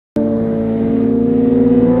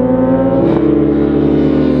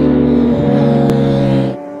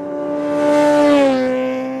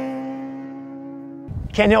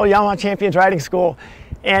Kent Hill Yamaha Champions Riding School.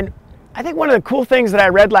 And I think one of the cool things that I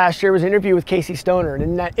read last year was an interview with Casey Stoner. And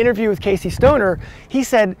in that interview with Casey Stoner, he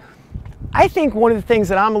said, I think one of the things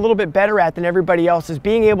that I'm a little bit better at than everybody else is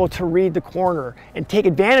being able to read the corner and take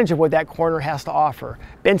advantage of what that corner has to offer.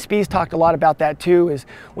 Ben Spies talked a lot about that too, is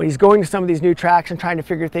when he's going to some of these new tracks and trying to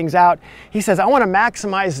figure things out, he says, I want to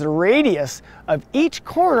maximize the radius of each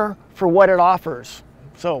corner for what it offers.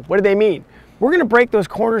 So what do they mean? We're going to break those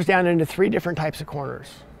corners down into 3 different types of corners.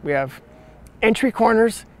 We have entry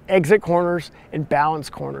corners, exit corners, and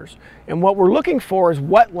balance corners. And what we're looking for is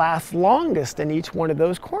what lasts longest in each one of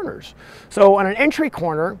those corners. So on an entry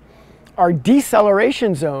corner, our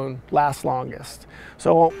deceleration zone lasts longest.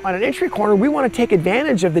 So on an entry corner, we want to take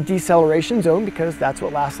advantage of the deceleration zone because that's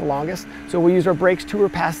what lasts the longest. So we'll use our brakes to or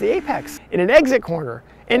past the apex. In an exit corner,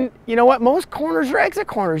 and you know what, most corners are exit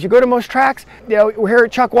corners. You go to most tracks, you know, we're here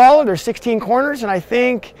at Chuckwalla, there's 16 corners, and I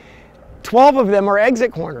think 12 of them are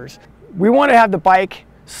exit corners. We want to have the bike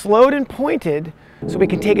slowed and pointed so we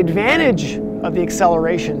can take advantage of the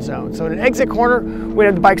acceleration zone. So in an exit corner, we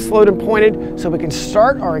have the bike slowed and pointed so we can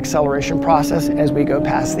start our acceleration process as we go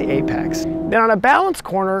past the apex. Then on a balance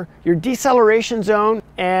corner, your deceleration zone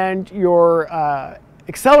and your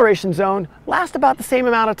acceleration zone last about the same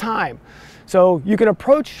amount of time. So you can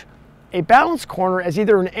approach a balance corner as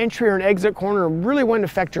either an entry or an exit corner and really wouldn't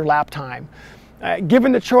affect your lap time.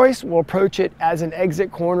 Given the choice, we'll approach it as an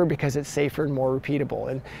exit corner because it's safer and more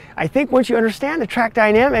repeatable. And I think once you understand the track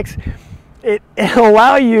dynamics, it'll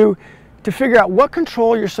allow you to figure out what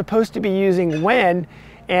control you're supposed to be using when,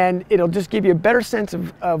 and it'll just give you a better sense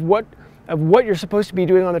of what you're supposed to be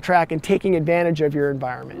doing on the track and taking advantage of your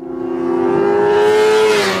environment.